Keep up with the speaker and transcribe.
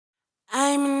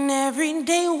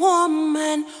everyday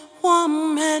woman,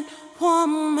 woman,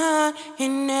 woman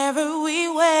in every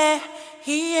way.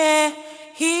 Yeah,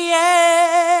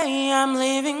 yeah, I'm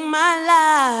living my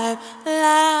life,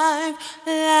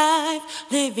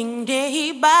 living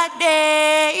day by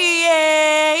day.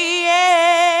 Yeah,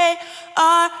 yeah.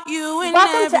 Are you in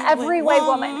Welcome to every Every Way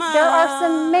Woman. There are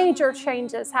some major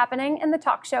changes happening in the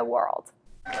talk show world.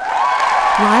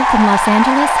 Live from Los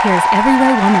Angeles, here's Every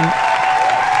Way Woman.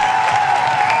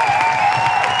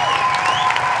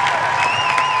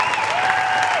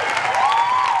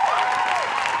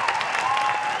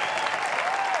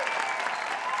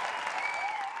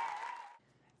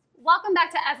 Welcome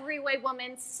back to Every Way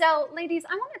Woman. So, ladies,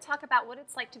 I want to talk about what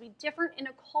it's like to be different in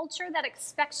a culture that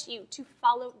expects you to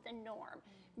follow the norm,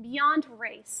 beyond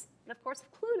race, but of course,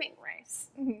 including race.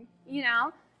 Mm-hmm. You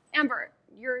know, Amber,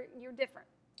 you're different.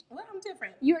 Well, I'm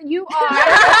different. You are.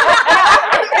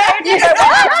 You're different.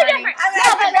 I'm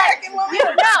an American woman.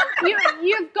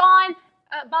 You've gone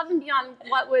above and beyond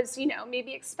what was,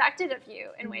 maybe expected of you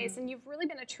in ways, and you've really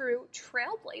been a true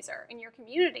trailblazer in your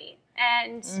community.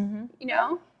 And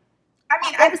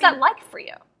what was that like for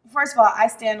you? First of all, I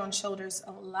stand on shoulders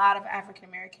of a lot of African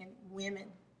American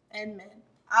women and men.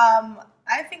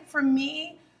 I think for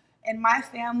me and my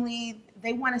family,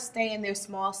 they want to stay in their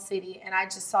small city, and I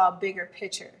just saw a bigger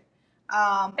picture.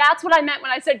 That's what I meant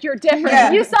when I said you're different.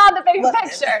 Yeah. You saw the bigger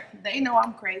picture. They know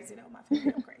I'm crazy, though. My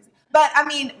family, I'm crazy. But I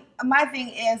mean, my thing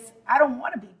is, I don't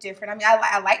want to be different. I mean,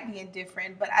 I like being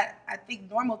different, but I think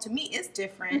normal to me is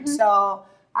different. Mm-hmm. So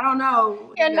I don't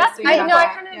know. Yeah,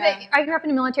 I grew up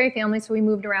in a military family, so we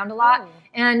moved around a lot,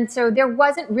 and so there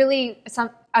wasn't really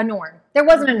a norm. There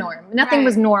wasn't a norm. Nothing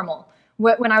was normal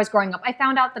when I was growing up. I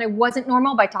found out that I wasn't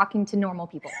normal by talking to normal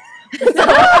people. So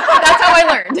that's how I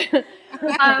learned.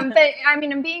 But I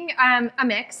mean, I'm being a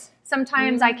mix.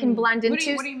 Sometimes I can blend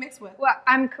into. What do you mix with? Well,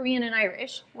 I'm Korean and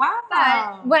Irish. Wow.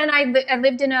 But when I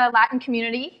lived in a Latin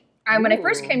community, when I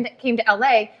first came to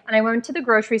LA, and I went to the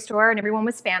grocery store, and everyone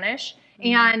was Spanish.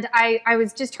 And I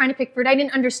was just trying to pick fruit. I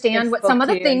didn't understand what some of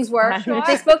the things were.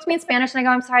 They spoke to me in Spanish, and I go,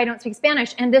 I'm sorry, I don't speak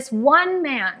Spanish. And this one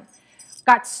man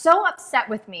got so upset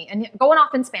with me and going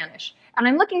off in Spanish. And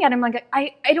I'm looking at him like,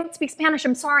 I don't speak Spanish.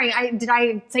 I'm sorry. Did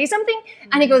I say something?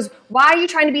 And he goes, why are you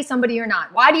trying to be somebody you're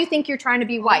not? Why do you think you're trying to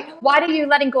be white? Why are you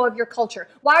letting go of your culture?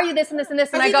 Why are you this and this and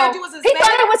this? And I go, he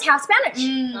thought it was half Spanish.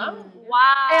 Oh,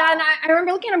 wow. And I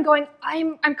remember looking at him going,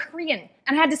 I'm Korean.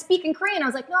 And I had to speak in Korean. I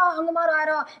was like, no, 한국말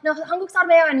no, 한국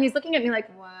사람이에요. And he's looking at me like,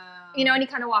 wow. And he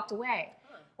kind of walked away.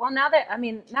 Well, now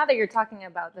that you're talking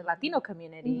about the Latino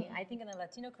community, I think in the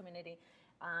Latino community,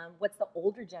 what's the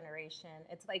older generation?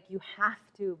 It's like you have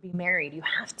to be married, you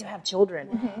have to have children,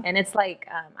 and it's like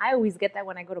I always get that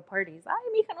when I go to parties. Ay,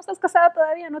 mija, no estás casada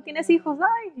todavía, no tienes hijos,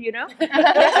 ay,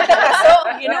 So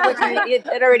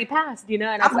it already passed, and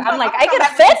I'm like, I get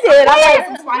offended. I'm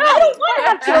like, no, I don't want to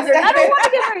have children. I don't want to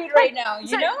get married right now,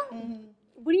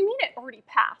 What do you mean it already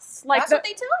passed? Like that's what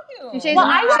they tell you. Well,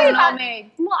 I worry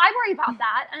about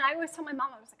that, and I always tell my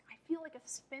mom, I was like, I feel like a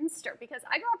spinster because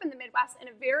I grew up in the Midwest in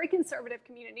a very conservative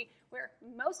community where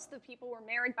most of the people were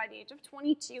married by the age of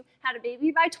 22, had a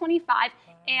baby by 25,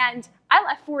 and I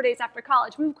left 4 days after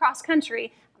college, moved cross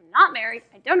country. I'm not married.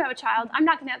 I don't have a child. I'm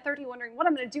not going to have 30 wondering what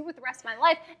I'm going to do with the rest of my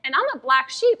life, and I'm a black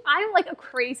sheep. I'm like a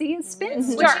crazy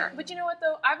spinster. But you know what,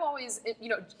 though? I've always,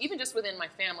 even just within my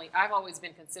family, I've always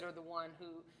been considered the one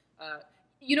who,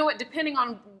 depending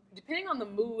on the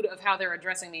mood of how they're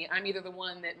addressing me, I'm either the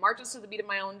one that marches to the beat of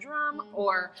my own drum,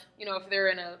 or if they're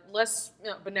in a less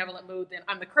benevolent mood, then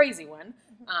I'm the crazy one.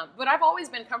 But I've always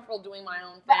been comfortable doing my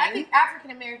own thing. But I think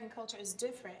African American culture is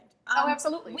different. Oh,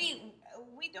 absolutely. We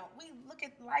look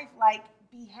at life like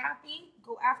be happy,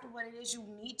 go after what it is you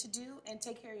need to do, and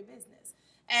take care of your business.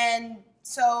 And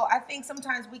so I think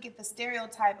sometimes we get the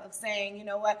stereotype of saying, you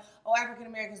know what, African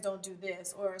Americans don't do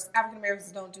this, or African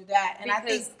Americans don't do that. And I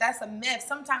think that's a myth.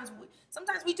 Sometimes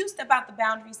we do step out the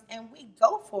boundaries and we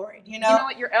go for it, You know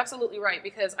what, you're absolutely right,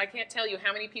 because I can't tell you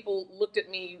how many people looked at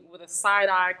me with a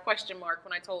side-eye question mark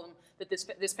when I told them that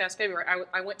this past February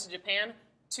I went to Japan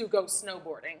to go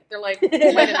snowboarding. They're like, wait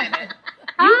a minute.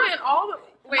 You went all the...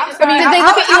 Wait, did they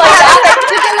look at you like that?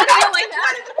 Did they look at you like that?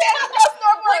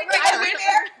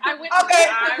 I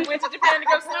went to Japan to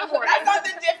go snowboarding. That's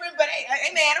something different, but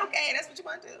hey, man, okay, that's what you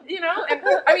want to do. And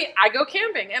I mean, I go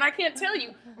camping, and I can't tell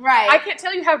you. Right. I can't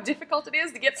tell you how difficult it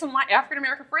is to get some of my African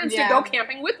American friends to go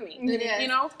camping with me. It is.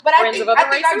 But I think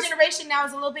our generation now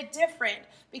is a little bit different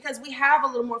because we have a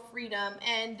little more freedom,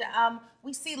 and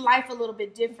we see life a little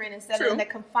bit different instead of in a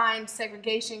confined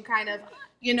segregation kind of.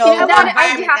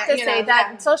 I have to say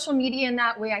that social media in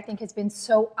that way, I think, has been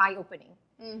so eye-opening.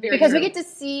 Because we get to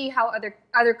see how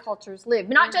other cultures live,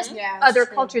 not just Yeah, other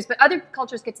true. cultures, but other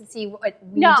cultures get to see what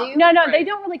we No, do. no, Right. they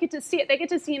don't really get to see it. They get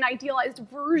to see an idealized They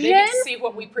version get to see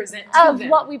what we present to of them.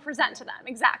 what we present to them.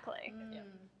 Exactly.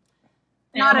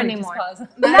 Not Everybody anymore. just pause.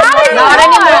 Not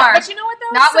anymore. But you know what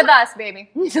though? Not with us, baby.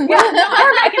 We're making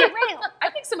it real. I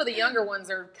think some of the younger ones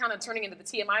are kind of turning into the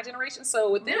TMI generation. So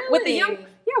with them, with the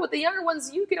younger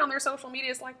ones, you get on their social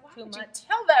media, it's like, why would you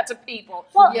tell that to people?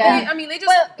 Well, Yeah. I mean, they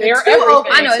just they're too everything.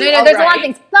 open. I know, there's a lot of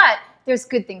things, but there's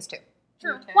good things too.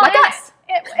 True. Like us.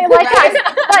 Like us.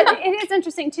 But it is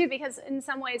interesting too, because in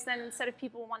some ways then instead of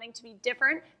people wanting to be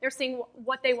different, they're seeing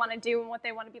what they want to do and what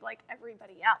they want to be like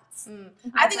everybody else.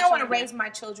 I think I want to raise my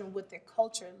children with their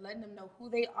culture, letting them know who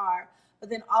they are, but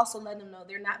then also letting them know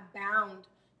they're not bound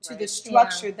to the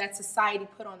structure that society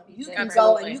put on them. You can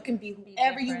go and you can be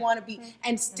whoever you want to be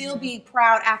and still be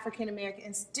proud African American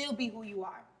and still be who you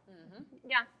are.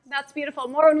 Yeah, that's beautiful.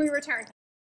 More when we return.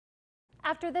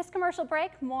 After this commercial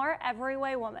break, more Every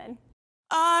Way Woman.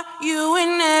 Are you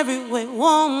in every way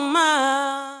woman?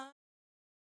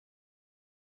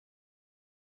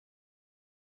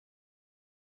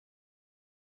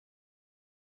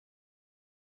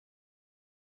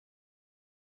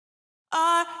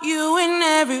 Are you in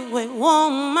every way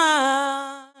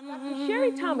woman?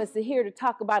 Sherry Thomas is here to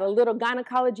talk about a little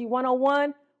gynecology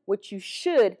 101, which you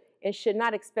should and should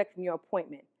not expect from your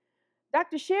appointment.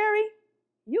 Dr. Sherry,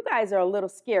 you guys are a little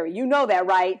scary. You know that,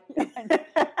 right?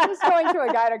 Just going to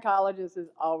a gynecologist is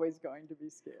always going to be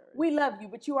scary. We love you,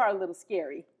 but you are a little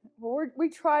scary. Well, we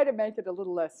try to make it a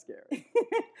little less scary.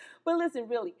 But listen,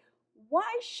 really,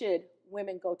 why should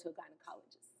women go to a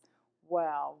gynecologist?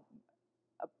 Well,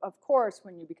 of course,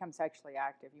 when you become sexually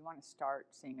active, you want to start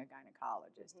seeing a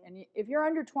gynecologist. And if you're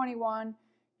under 21,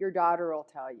 your daughter will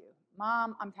tell you,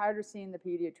 Mom, I'm tired of seeing the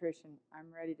pediatrician. I'm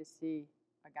ready to see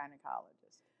a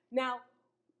gynecologist. Now,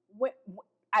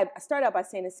 I start out by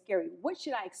saying it's scary. What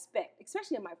should I expect,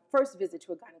 especially in my first visit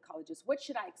to a gynecologist? What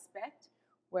should I expect?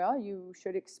 Well, you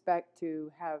should expect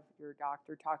to have your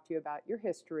doctor talk to you about your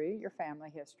history, your family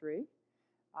history,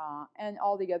 and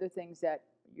all the other things that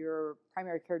your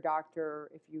primary care doctor,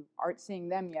 if you aren't seeing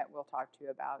them yet, will talk to you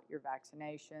about your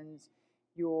vaccinations,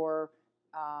 your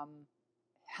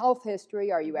health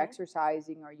history. Are you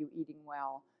exercising? Are you eating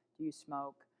well? Do you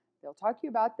smoke? They'll talk to you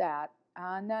about that.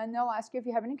 And then they'll ask you if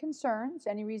you have any concerns,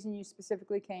 any reason you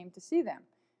specifically came to see them.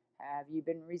 Have you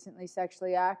been recently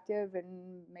sexually active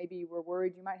and maybe you were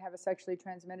worried you might have a sexually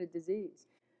transmitted disease?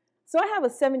 So I have a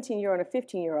 17-year-old and a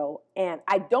 15-year-old, and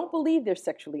I don't believe they're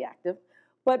sexually active.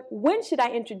 But when should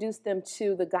I introduce them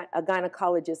to a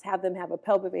gynecologist, have them have a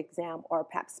pelvic exam or a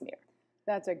pap smear?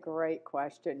 That's a great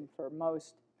question for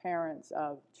most parents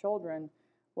of children,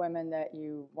 women that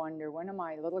you wonder, when are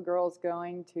my little girls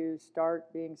going to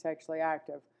start being sexually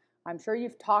active? I'm sure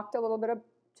you've talked a little bit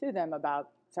to them about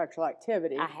sexual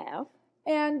activity. I have.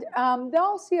 And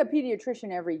they'll see a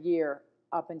pediatrician every year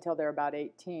up until they're about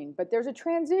 18. But there's a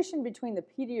transition between the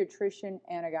pediatrician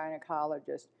and a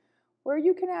gynecologist where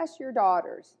you can ask your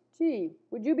daughters, gee,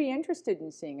 would you be interested in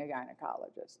seeing a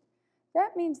gynecologist?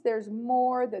 That means there's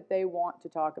more that they want to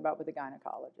talk about with a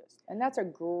gynecologist. And that's a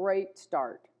great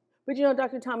start. But you know,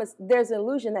 Dr. Thomas, there's an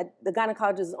illusion that the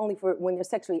gynecologist is only for when they're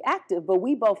sexually active, but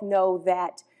we both know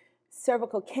that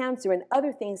cervical cancer and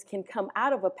other things can come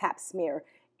out of a pap smear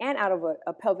and out of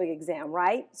a pelvic exam,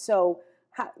 right? So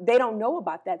they don't know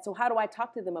about that. So how do I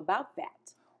talk to them about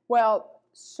that? Well,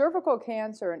 cervical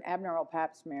cancer and abnormal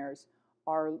pap smears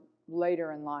are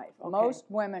later in life. Okay. Most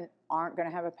women aren't going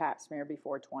to have a pap smear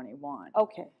before 21.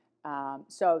 Okay.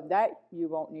 So that you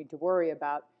won't need to worry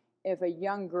about. If a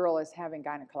young girl is having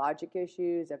gynecologic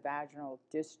issues, a vaginal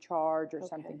discharge, or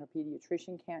something her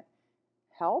pediatrician can't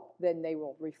help, then they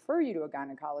will refer you to a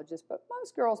gynecologist. But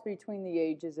most girls between the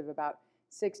ages of about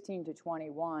 16 to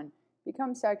 21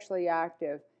 become sexually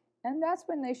active, and that's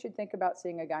when they should think about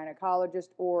seeing a gynecologist,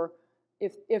 or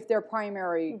if their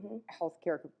primary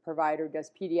healthcare provider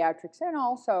does pediatrics and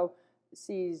also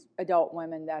sees adult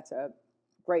women, that's a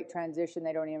great transition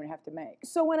they don't even have to make.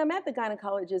 So when I'm at the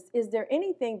gynecologist, is there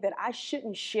anything that I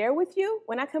shouldn't share with you?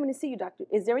 When I come in to see you, doctor,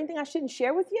 is there anything I shouldn't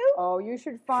share with you? Oh, you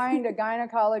should find a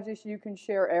gynecologist you can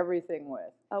share everything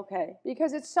with. Okay.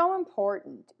 Because it's so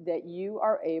important that you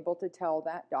are able to tell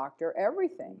that doctor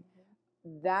everything.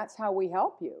 That's how we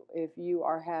help you. If you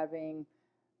are having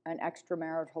an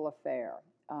extramarital affair,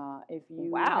 if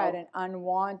you had an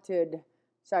unwanted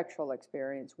sexual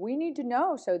experience, we need to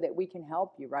know so that we can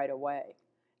help you right away.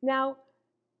 Now,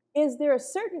 is there a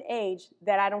certain age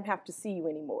that I don't have to see you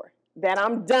anymore? that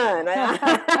I'm done.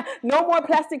 No more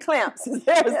plastic clamps. Is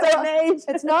there a certain age?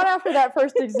 It's not after that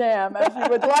first exam as you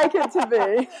would like it to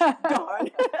be. Darn.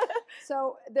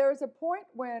 So there's a point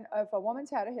when if a woman's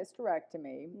had a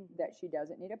hysterectomy that she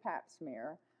doesn't need a pap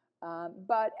smear.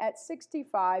 But at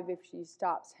 65, if she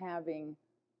stops having,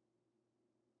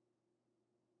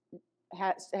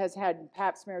 has had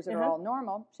pap smears that are all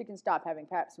normal, she can stop having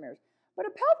pap smears. But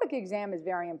a pelvic exam is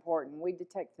very important. We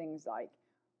detect things like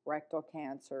rectal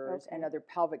cancers and other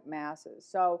pelvic masses.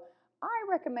 So I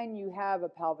recommend you have a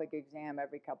pelvic exam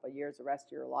every couple of years the rest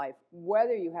of your life,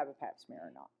 whether you have a pap smear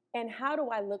or not. And how do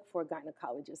I look for a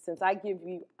gynecologist? Since I'm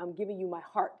giving you my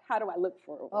heart, how do I look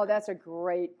for one? Oh, that's a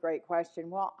great question.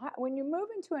 Well, when you move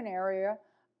into an area,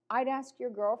 I'd ask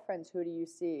your girlfriends, who do you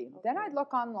see? Then I'd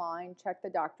look online, check the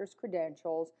doctor's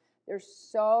credentials. There's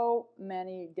so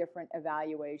many different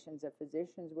evaluations of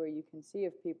physicians where you can see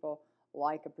if people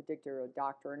like a particular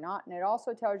doctor or not. And it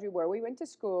also tells you where we went to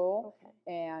school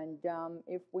and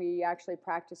if we actually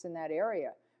practice in that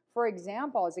area. For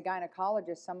example, as a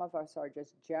gynecologist, some of us are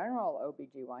just general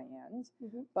OBGYNs,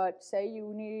 but say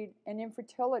you need an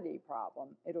infertility problem,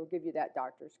 it'll give you that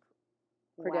doctor's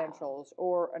credentials,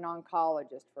 or an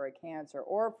oncologist for a cancer,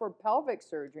 or for pelvic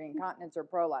surgery, incontinence or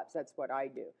prolapse. That's what I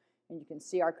do. And you can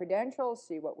see our credentials,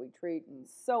 see what we treat. And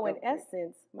so in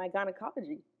essence, my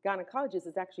gynecologist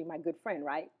is actually my good friend,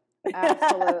 right?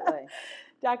 Absolutely.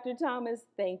 Dr. Thomas,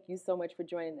 thank you so much for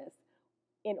joining us.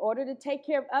 In order to take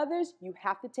care of others, you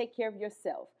have to take care of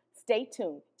yourself. Stay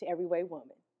tuned to Everyday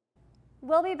Woman.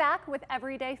 We'll be back with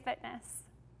Everyday Fitness.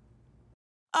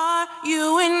 Are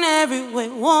you an everyday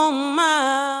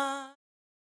woman?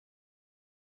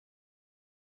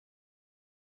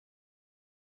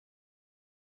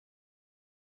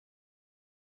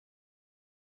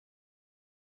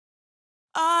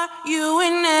 Are you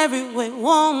an everyday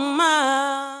woman?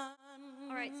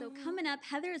 All right, so coming up,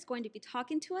 Heather is going to be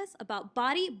talking to us about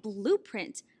Body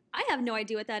Blueprint. I have no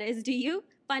idea what that is, do you?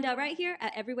 Find out right here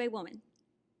at Everyday Woman.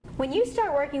 When you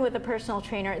start working with a personal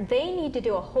trainer, they need to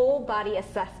do a whole body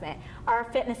assessment. Our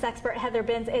fitness expert, Heather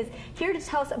Binns, is here to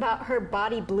tell us about her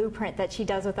body blueprint that she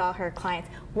does with all her clients.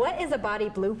 What is a body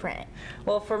blueprint?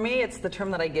 Well, for me, it's the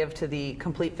term that I give to the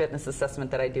complete fitness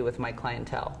assessment that I do with my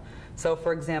clientele. So,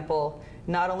 for example,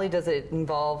 not only does it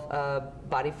involve a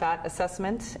body fat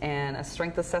assessment and a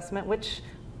strength assessment, which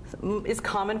is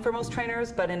common for most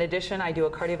trainers, but in addition, I do a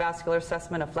cardiovascular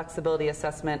assessment, a flexibility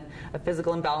assessment, a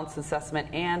physical imbalance assessment,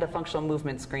 and a functional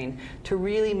movement screen to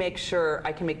really make sure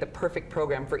I can make the perfect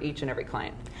program for each and every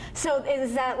client. So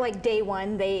is that like day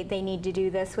one, they need to do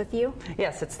this with you?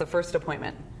 Yes, it's the first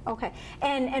appointment. Okay.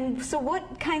 And so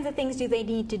what kinds of things do they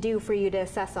need to do for you to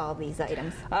assess all these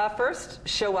items? First,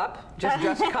 show up. Just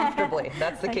dress comfortably.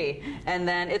 That's the key. And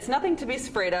then it's nothing to be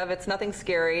afraid of. It's nothing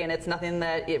scary, and it's nothing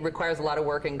that it requires a lot of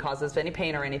work and causes any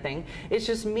pain or anything. It's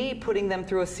just me putting them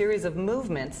through a series of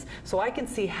movements so I can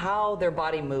see how their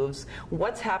body moves,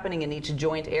 what's happening in each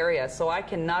joint area, so I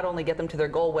can not only get them to their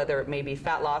goal, whether it may be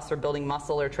fat loss or building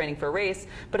muscle or training for a race,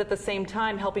 but at the same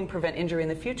time helping prevent injury in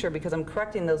the future because I'm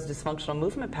correcting those dysfunctional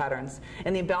movement patterns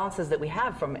and the imbalances that we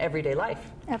have from everyday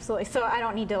life. Absolutely. So I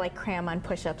don't need to like cram on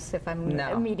push-ups if I'm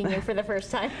meeting you for the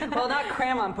first time. Well, not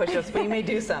cram on push-ups, but you may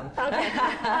do some. Okay.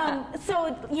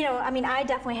 So, you know, I mean, I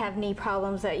definitely have knee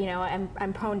problems that, you know,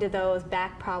 I'm prone to those,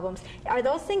 back problems. Are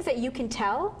those things that you can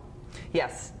tell?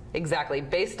 Yes. Exactly.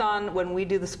 Based on when we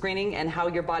do the screening and how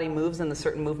your body moves and the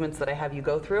certain movements that I have you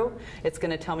go through, it's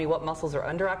going to tell me what muscles are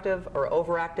underactive or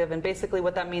overactive. And basically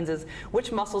what that means is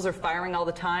which muscles are firing all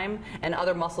the time and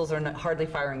other muscles are hardly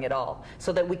firing at all.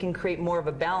 So that we can create more of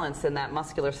a balance in that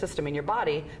muscular system in your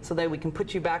body so that we can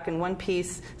put you back in one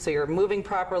piece so you're moving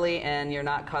properly and you're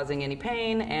not causing any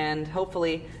pain and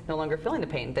hopefully no longer feeling the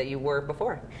pain that you were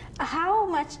before. How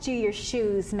much do your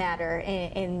shoes matter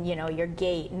in you know, your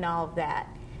gait and all of that?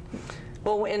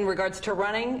 Well, in regards to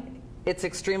running, it's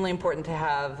extremely important to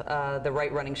have the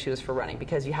right running shoes for running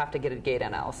because you have to get a gait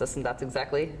analysis, and that's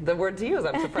exactly the word to use.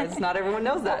 I'm surprised not everyone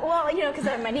knows that. Well, you know, because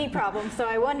I have my knee problem, so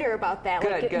I wonder about that.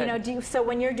 Good, like, good. You know, so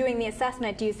when you're doing the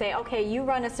assessment, do you say, okay, you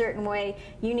run a certain way,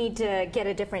 you need to get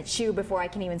a different shoe before I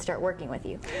can even start working with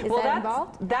you? Is that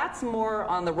involved? That's more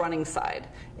on the running side.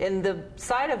 In the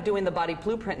side of doing the body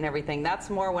blueprint and everything, that's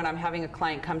more when I'm having a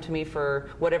client come to me for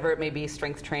whatever it may be,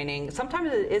 strength training.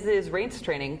 Sometimes it is race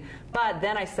training, but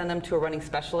then I send them to a running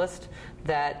specialist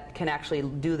that can actually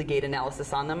do the gait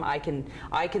analysis on them. I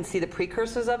can see the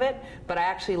precursors of it, but I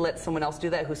actually let someone else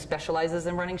do that who specializes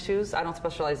in running shoes. I don't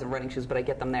specialize in running shoes, but I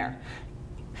get them there.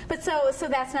 But so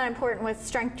that's not important with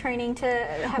strength training to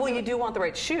have. Well, you do want the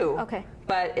right shoe. Okay.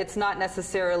 But it's not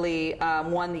necessarily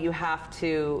one that you have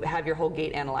to have your whole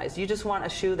gait analyzed. You just want a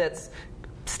shoe that's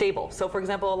stable. So for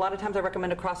example, a lot of times I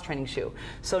recommend a cross-training shoe.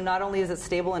 So not only is it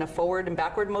stable in a forward and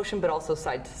backward motion, but also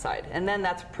side to side. And then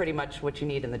that's pretty much what you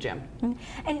need in the gym.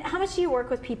 And how much do you work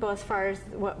with people as far as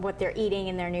what they're eating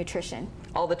and their nutrition?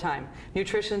 All the time.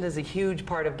 Nutrition is a huge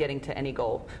part of getting to any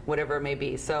goal, whatever it may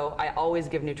be. So I always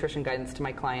give nutrition guidance to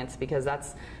my clients because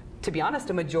that's, to be honest,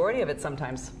 a majority of it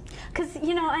sometimes. Because,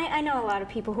 you know, I know a lot of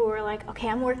people who are like, okay,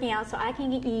 I'm working out so I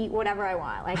can eat whatever I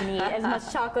want. I can eat as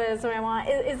much chocolate as I want.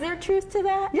 Is there truth to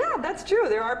that? Yeah, that's true.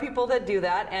 There are people that do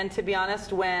that. And to be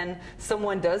honest, when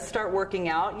someone does start working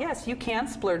out, yes, you can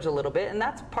splurge a little bit. And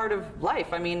that's part of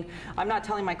life. I mean, I'm not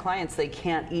telling my clients they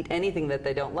can't eat anything that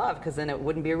they don't love because then it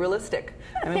wouldn't be realistic.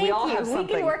 I mean, we all have something.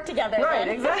 We can work together. Right,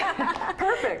 then. exactly.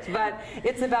 Perfect. But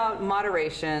it's about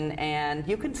moderation, and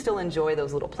you can still enjoy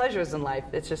those little pleasures in life.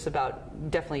 It's just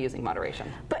about definitely using moderation.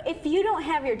 But if you don't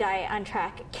have your diet on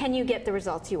track, can you get the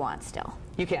results you want still?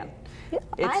 You can.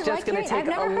 It's just going to take a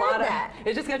lot of.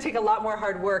 It's just going to take a lot more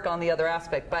hard work on the other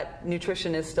aspect, but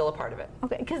nutrition is still a part of it.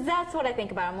 Okay, because that's what I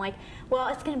think about. I'm like, well,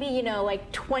 it's going to be, you know,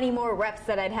 like 20 more reps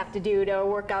that I'd have to do to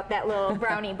work out that little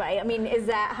brownie bite. I mean, is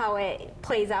that how it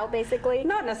plays out, basically?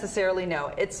 Not necessarily,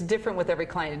 no. It's different with every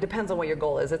client. It depends on what your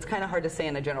goal is. It's kind of hard to say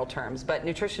in the general terms, but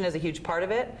nutrition is a huge part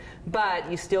of it. But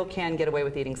you still can get away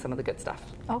with eating some of the good stuff.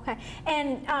 Okay,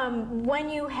 and when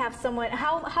you have someone,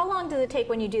 how long does it take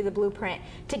when you do the blueprint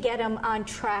to get them on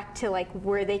track to like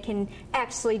where they can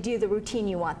actually do the routine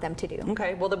you want them to do?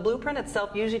 Okay, well the blueprint itself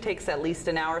usually takes at least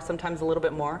an hour, sometimes a little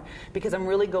bit more, because I'm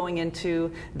really going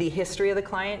into the history of the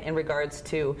client in regards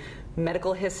to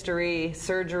medical history,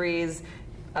 surgeries,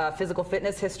 physical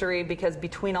fitness history, because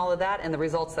between all of that and the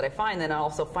results that I find, then I'm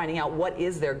also finding out what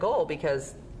is their goal,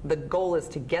 because the goal is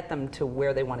to get them to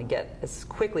where they want to get as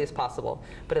quickly as possible,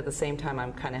 but at the same time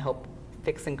I'm kind of help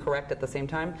fix and correct at the same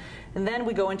time. And then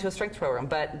we go into a strength program,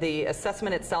 but the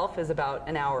assessment itself is about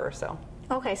an hour or so.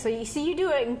 Okay, so you do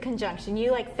it in conjunction.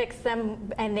 You like fix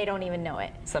them and they don't even know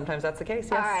it. Sometimes that's the case,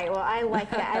 yes. All right, well, I like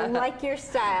that. I like your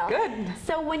style. Good.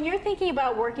 So when you're thinking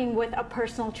about working with a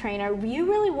personal trainer, you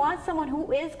really want someone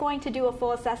who is going to do a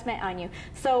full assessment on you.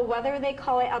 So whether they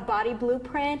call it a body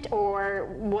blueprint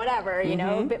or whatever, you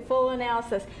know, a bit full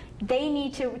analysis, they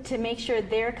need to make sure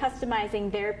they're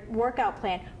customizing their workout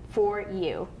plan for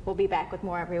you. We'll be back with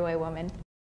more Everyway Woman.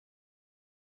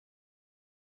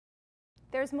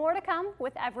 There's more to come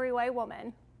with Everyway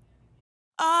Woman.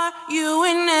 Are you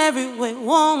an everyway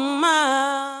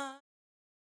woman?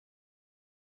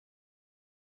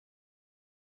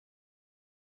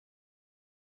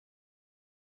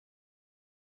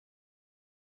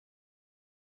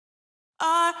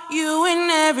 Are you an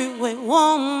everyway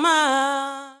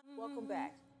woman? Welcome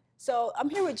back. So I'm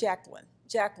here with Jacqueline.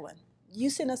 Jacqueline, you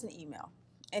sent us an email.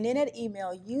 And in that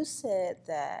email, you said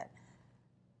that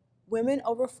women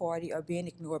over 40 are being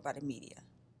ignored by the media.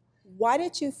 Why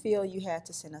did you feel you had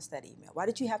to send us that email? Why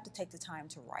did you have to take the time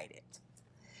to write it?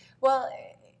 Well,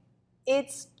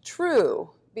 it's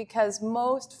true because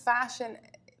most fashion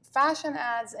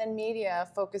ads and media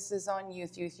focuses on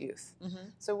youth.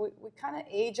 So we kind of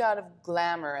age out of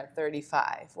glamour at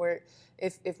 35. Where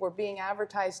if we're being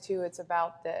advertised to, it's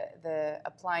about the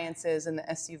appliances and the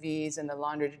SUVs and the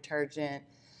laundry detergent.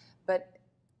 But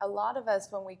a lot of us,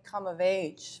 when we come of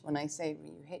age, when I say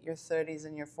you hit your 30s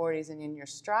and your 40s and in your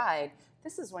stride,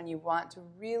 this is when you want to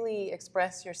really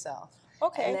express yourself.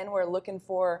 Okay. And then we're looking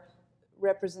for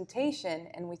representation,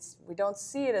 and we don't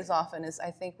see it as often as I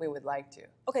think we would like to.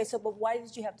 Okay, so but why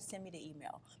did you have to send me the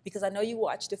email? Because I know you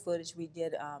watched the footage we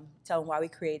did, tell them why we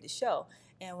created the show.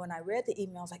 And when I read the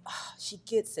email, I was like, oh, she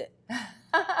gets it.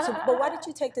 But why did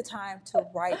you take the time to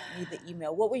write me the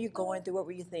email? What were you going through? What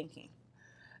were you thinking?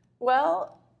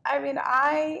 Well, I mean,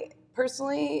 I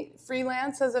personally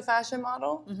freelance as a fashion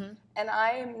model, and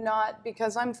I'm not,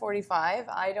 because I'm 45,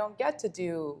 I don't get to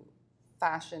do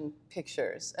fashion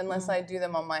pictures unless I do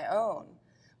them on my own,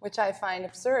 which I find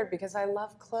absurd because I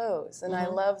love clothes, and I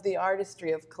love the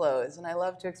artistry of clothes, and I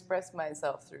love to express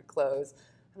myself through clothes.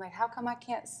 I'm like, how come I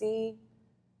can't see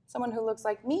someone who looks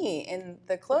like me in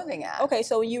the clothing ad? Okay,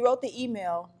 so when you wrote the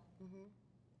email,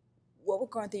 what was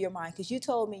going through your mind? Because you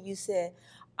told me, you said,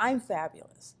 I'm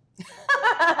fabulous.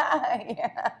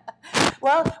 Yeah.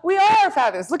 Well, we all are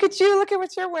fabulous. Look at you. Look at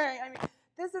what you're wearing. I mean,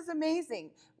 this is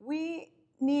amazing. We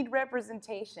need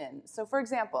representation. So, for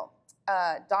example,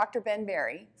 Dr. Ben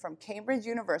Berry from Cambridge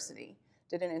University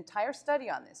did an entire study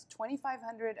on this,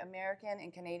 2,500 American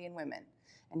and Canadian women.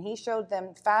 And he showed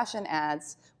them fashion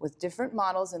ads with different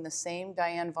models in the same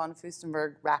Diane von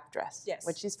Furstenberg wrap dress,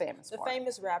 which she's famous for. The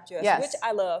famous wrap dress, Yes. which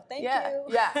I love. Thank you.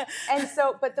 Yeah. And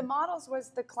so, but the models was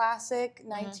the classic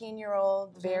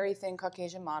 19-year-old, very thin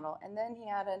Caucasian model. And then he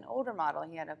had an older model.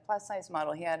 He had a plus-size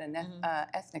model. He had an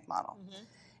ethnic model.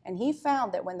 And he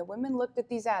found that when the women looked at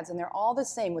these ads, and they're all the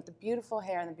same with the beautiful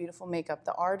hair and the beautiful makeup,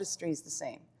 the artistry is the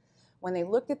same. When they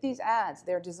looked at these ads,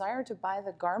 their desire to buy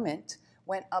the garment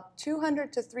went up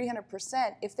 200 to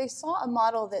 300% if they saw a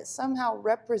model that somehow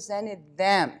represented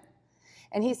them.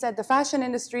 And he said the fashion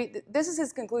industry, this is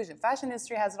his conclusion, fashion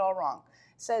industry has it all wrong.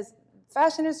 Says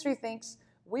fashion industry thinks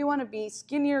we want to be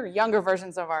skinnier, younger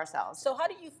versions of ourselves. So how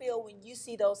do you feel when you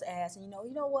see those ads and you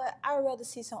know what, I would rather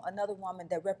see another woman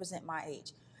that represent my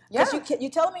age? Because you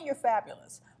tell me you're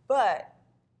fabulous, but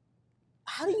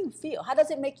how do you feel? How does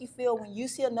it make you feel when you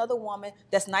see another woman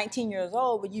that's 19 years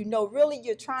old, but you know really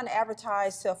you're trying to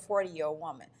advertise to a 40-year-old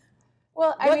woman?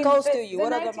 Well, what goes through you? The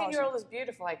What 19-year-old is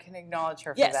beautiful. I can acknowledge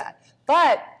her for that.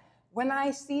 But when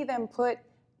I see them put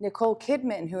Nicole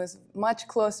Kidman, who is much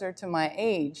closer to my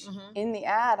age, in the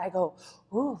ad, I go,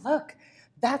 ooh, look,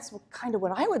 that's kind of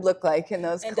what I would look like in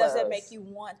those clothes. And does that make you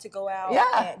want to go out?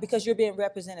 Yeah. Because you're being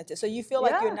represented. So you feel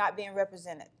like you're not being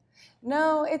represented.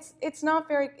 No, it's not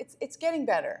very, it's getting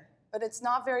better, but it's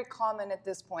not very common at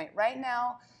this point. Right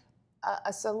now,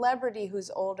 a celebrity who's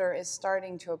older is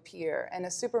starting to appear, and a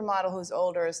supermodel who's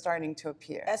older is starting to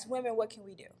appear. As women, what can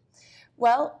we do?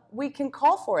 Well, we can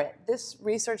call for it. This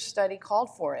research study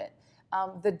called for it.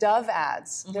 The Dove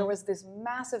ads, there was this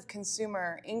massive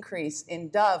consumer increase in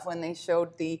Dove when they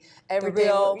showed the everyday,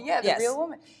 the real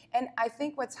woman. And I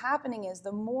think what's happening is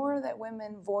the more that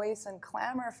women voice and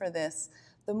clamor for this,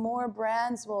 the more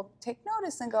brands will take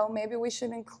notice and go, maybe we should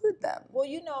include them. Well,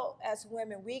 you know, as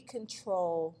women, we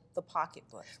control the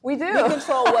pocketbook. We do. We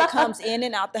control what comes in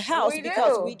and out the house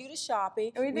because do. we do the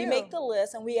shopping, We we do. make the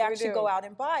list, and we actually go out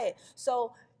and buy it.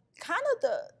 So kind of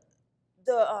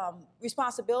the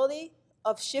responsibility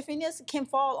of shifting this can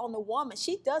fall on the woman.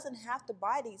 She doesn't have to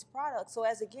buy these products. So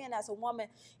as a woman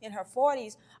in her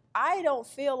 40s, I don't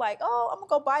feel like, oh, I'm gonna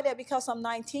go buy that because some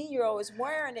 19-year-old is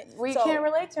wearing it. We can't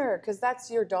relate to her because that's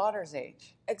your daughter's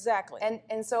age. Exactly.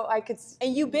 And so I could...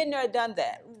 And you've been there, done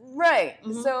that. Right.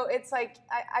 So it's like,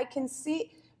 I can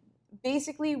see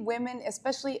basically women,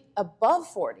 especially above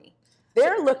 40,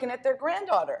 they're looking at their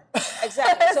granddaughter.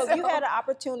 Exactly. So if you had an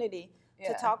opportunity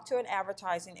to talk to an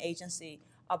advertising agency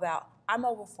about, I'm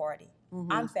over 40,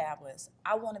 I'm fabulous,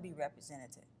 I want to be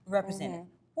represented,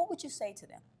 what would you say to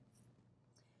them?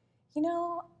 You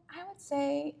know, I would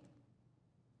say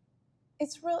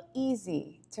it's real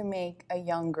easy to make a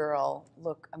young girl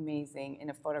look amazing in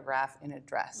a photograph in a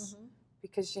dress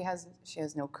because she has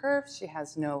no curves, she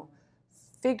has no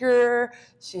figure,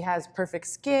 she has perfect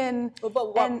skin.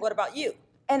 But what about you?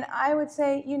 And I would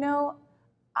say, you know,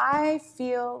 I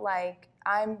feel like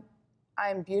I'm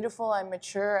beautiful, I'm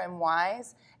mature, I'm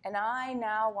wise, and I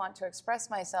now want to express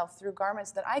myself through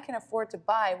garments that I can afford to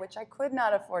buy, which I could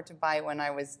not afford to buy when I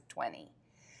was 20.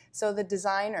 So the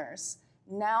designers,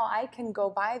 now I can go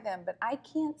buy them, but I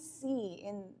can't see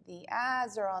in the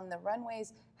ads or on the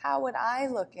runways, how would I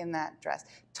look in that dress?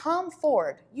 Tom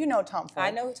Ford, you know Tom Ford. I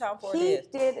know who Tom Ford is. He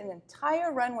did an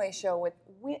entire runway show with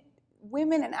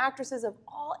women and actresses of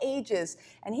all ages,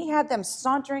 and he had them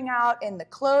sauntering out in the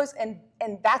clothes, and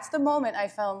that's the moment I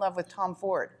fell in love with Tom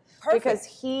Ford. Perfect. Because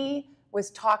he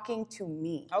was talking to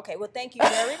me. Okay, well, thank you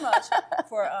very much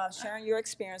for sharing your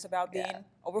experience about being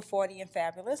over 40 and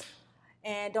fabulous.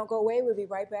 And don't go away, we'll be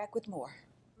right back with more.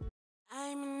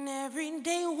 I'm an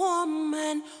everyday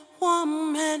woman,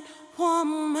 woman,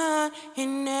 woman,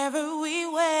 in every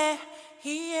way,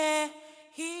 yeah,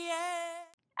 yeah.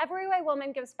 Everyway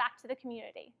Woman gives back to the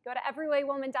community. Go to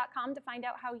everywaywoman.com to find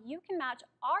out how you can match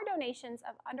our donations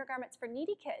of undergarments for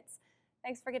needy kids.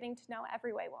 Thanks for getting to know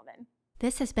Everyway Woman.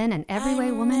 This has been an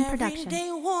Everyway Woman production.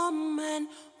 Everyday woman,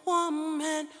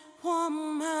 woman,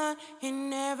 woman,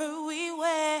 in every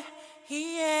way,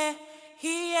 yeah,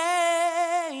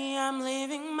 yeah. I'm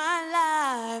living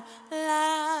my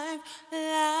life,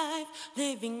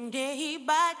 living day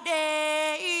by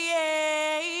day,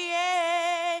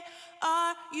 yeah.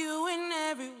 Are you an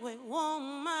everyday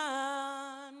woman?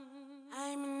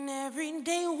 I'm an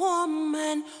everyday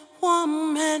woman,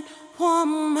 woman,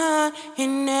 woman,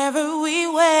 in every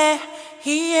way,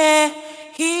 yeah,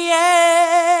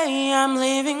 yeah. I'm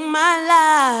living my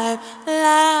life,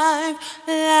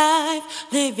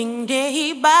 living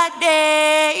day by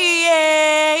day,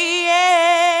 yeah,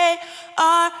 yeah.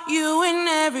 Are you an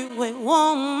everyday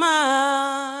woman?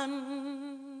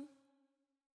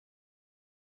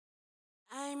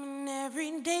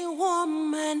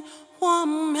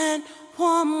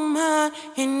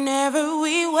 in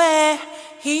every way.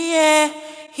 Yeah,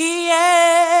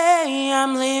 yeah,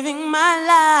 I'm living my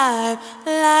life,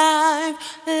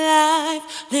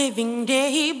 living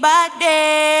day by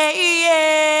day.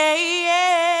 Yeah, yeah.